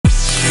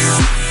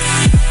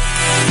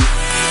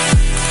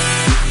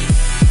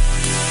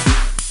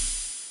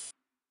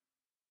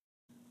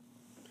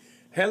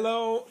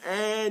Hello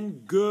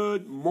and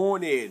good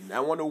morning. I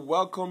want to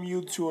welcome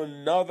you to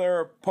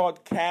another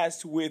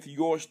podcast with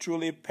yours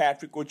truly,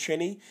 Patrick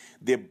Ocheni,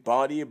 the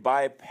Body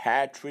by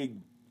Patrick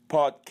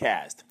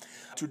podcast.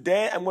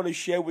 Today, I'm going to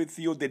share with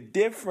you the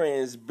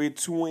difference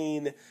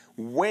between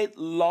weight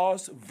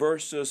loss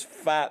versus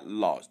fat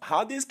loss.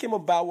 How this came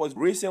about was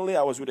recently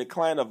I was with a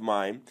client of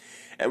mine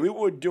and we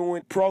were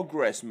doing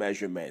progress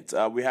measurements.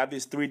 We have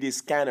this 3D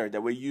scanner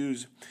that we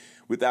use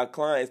with our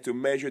clients to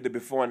measure the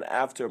before and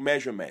after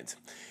measurement.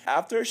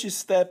 After she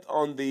stepped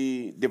on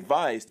the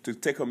device to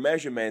take her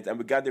measurement and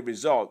we got the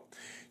result,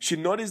 she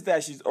noticed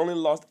that she's only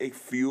lost a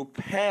few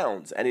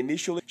pounds, and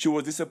initially she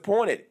was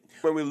disappointed.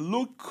 When we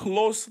looked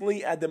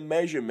closely at the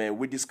measurement,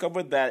 we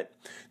discovered that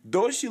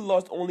though she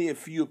lost only a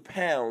few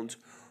pounds,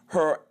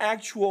 her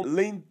actual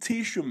lean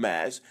tissue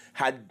mass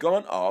had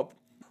gone up,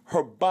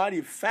 her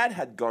body fat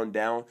had gone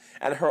down,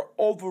 and her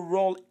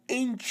overall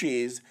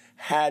inches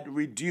had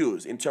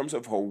reduced in terms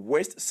of her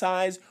waist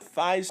size,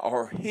 thighs,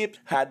 or her hips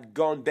had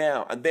gone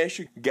down, and then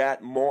she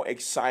got more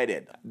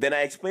excited. Then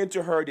I explained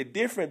to her the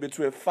difference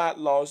between fat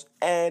loss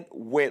and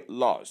weight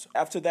loss.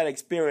 After that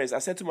experience, I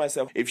said to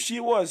myself, if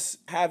she was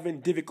having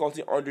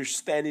difficulty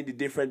understanding the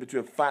difference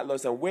between fat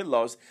loss and weight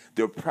loss,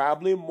 there are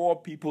probably more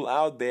people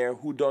out there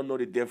who don't know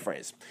the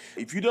difference.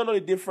 If you don't know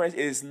the difference,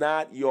 it is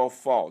not your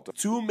fault.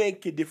 Two main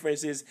key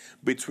differences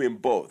between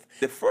both.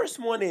 The first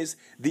one is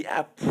the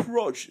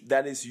approach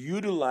that is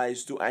utilized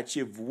to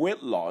achieve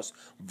weight loss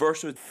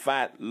versus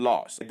fat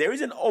loss. There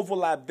is an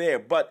overlap there,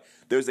 but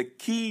there's a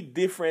key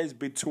difference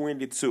between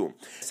the two.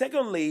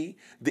 Secondly,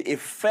 the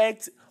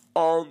effect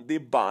on the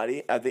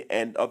body at the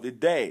end of the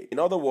day. In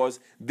other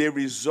words, the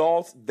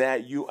results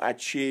that you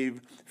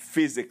achieve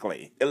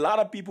physically. A lot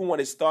of people want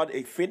to start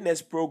a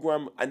fitness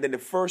program and then the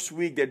first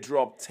week they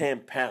drop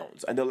 10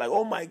 pounds and they're like,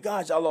 oh my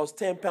gosh, I lost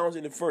 10 pounds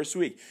in the first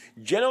week.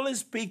 Generally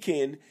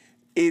speaking,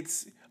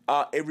 it's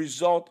a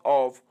result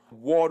of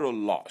water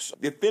loss.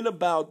 The thing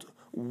about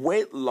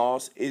weight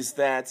loss is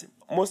that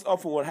most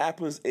often what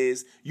happens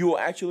is you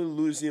are actually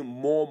losing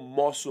more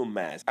muscle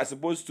mass as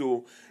opposed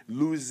to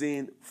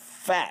losing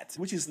fat,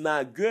 which is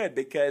not good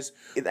because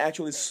it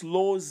actually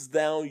slows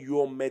down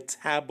your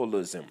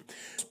metabolism,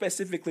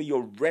 specifically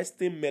your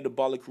resting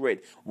metabolic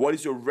rate. What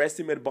is your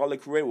resting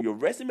metabolic rate? Your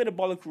resting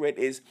metabolic rate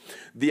is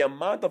the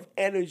amount of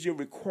energy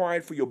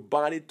required for your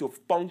body to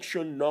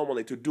function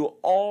normally, to do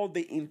all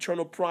the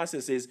internal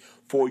processes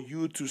for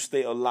you to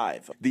stay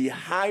alive. The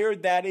higher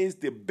that is,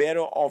 the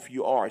better off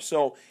you are.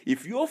 So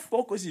if your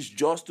focus is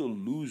just to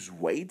lose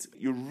weight,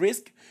 you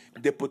risk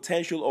the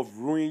potential of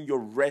ruining your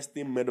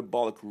resting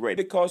metabolic rate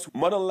because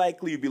more than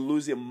likely you'll be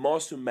losing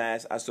muscle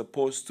mass as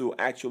opposed to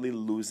actually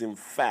losing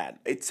fat.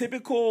 A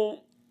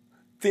typical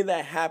thing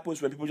that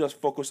happens when people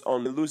just focus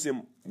on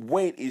losing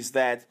weight is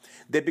that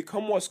they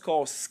become what's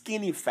called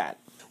skinny fat,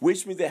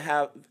 which means they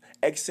have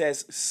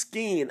excess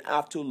skin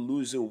after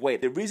losing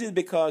weight. The reason is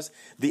because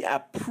the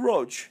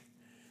approach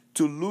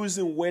to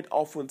losing weight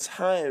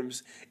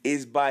oftentimes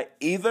is by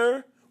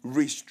either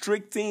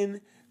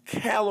restricting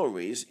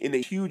calories in a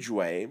huge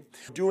way,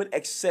 doing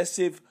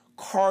excessive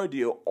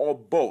cardio, or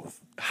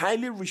both.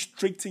 Highly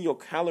restricting your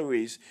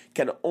calories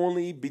can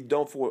only be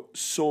done for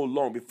so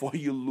long before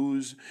you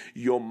lose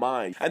your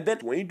mind. And then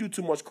when you do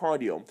too much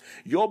cardio,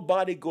 your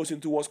body goes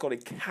into what's called a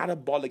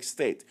catabolic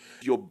state.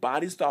 Your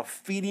body starts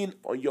feeding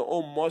on your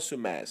own muscle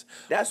mass.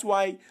 That's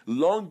why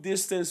long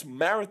distance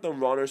marathon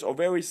runners are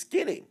very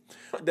skinny.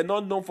 They're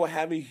not known for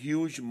having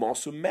huge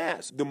muscle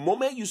mass. The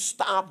moment you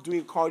stop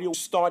doing cardio,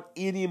 start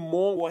eating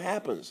more, what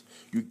happens?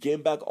 You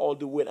gain back all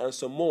the weight and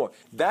some more.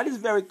 That is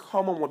very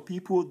common when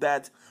people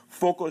that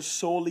focus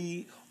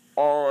solely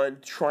on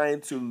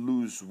trying to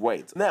lose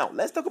weight. Now,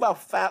 let's talk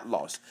about fat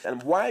loss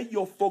and why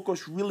your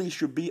focus really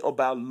should be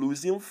about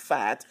losing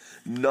fat,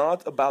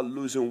 not about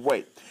losing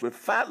weight. With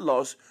fat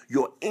loss,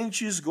 your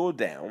inches go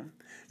down,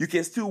 you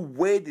can still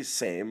weigh the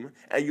same,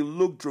 and you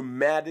look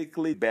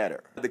dramatically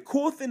better. The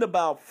cool thing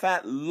about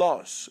fat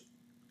loss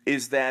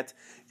is that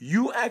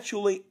you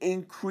actually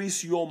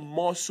increase your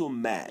muscle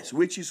mass,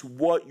 which is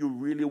what you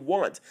really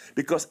want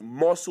because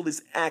muscle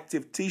is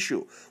active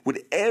tissue.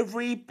 With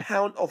every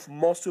pound of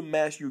muscle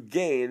mass you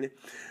gain,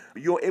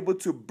 you're able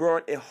to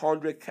burn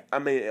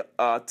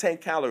 10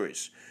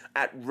 calories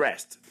at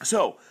rest.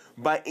 So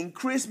by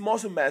increased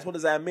muscle mass, what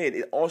does that mean?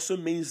 It also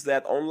means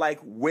that unlike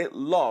weight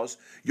loss,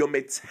 your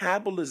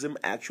metabolism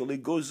actually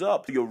goes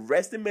up. Your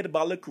resting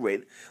metabolic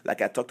rate,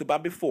 like I talked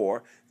about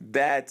before,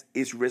 that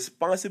is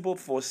responsible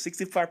for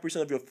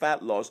 65% of your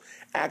fat loss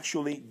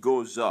actually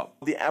goes up.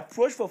 The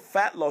approach for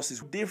fat loss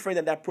is different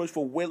than the approach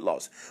for weight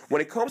loss.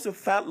 When it comes to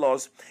fat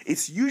loss,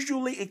 it's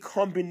usually a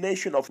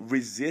combination of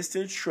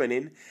resistance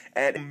training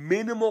and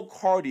minimal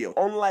cardio.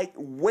 Unlike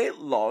weight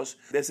loss,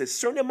 there's a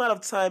certain amount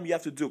of time you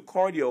have to do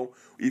cardio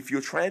if you're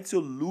trying to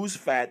lose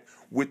fat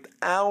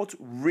without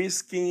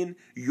risking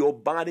your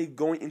body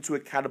going into a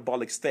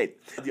catabolic state.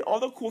 The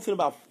other cool thing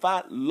about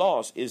fat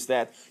loss is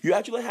that you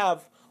actually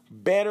have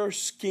better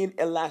skin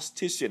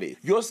elasticity.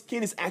 Your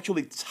skin is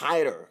actually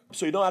tighter,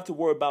 so you don't have to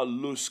worry about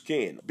loose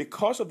skin.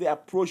 Because of the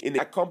approach in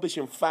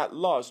accomplishing fat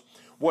loss,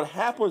 what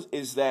happens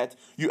is that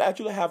you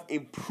actually have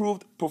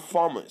improved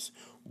performance.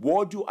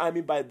 What do I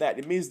mean by that?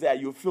 It means that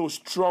you feel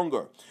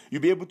stronger.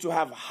 You'll be able to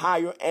have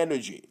higher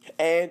energy,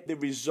 and the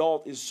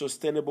result is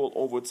sustainable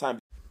over time.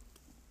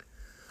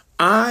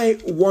 I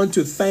want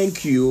to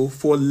thank you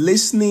for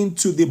listening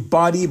to the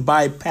Body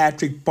by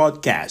Patrick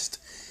podcast.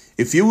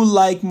 If you would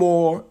like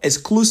more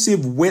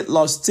exclusive weight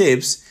loss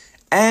tips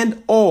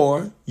and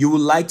or you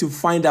would like to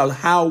find out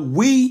how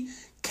we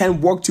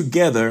can work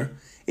together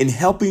in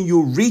helping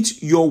you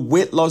reach your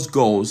weight loss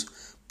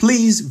goals,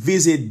 please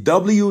visit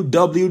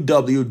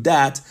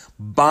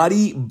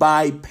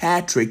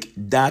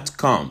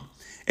www.bodybypatrick.com.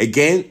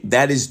 Again,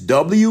 that is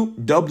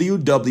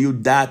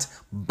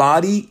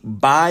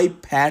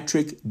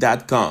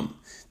www.bodybypatrick.com.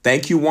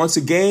 Thank you once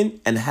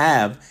again and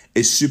have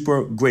a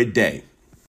super great day.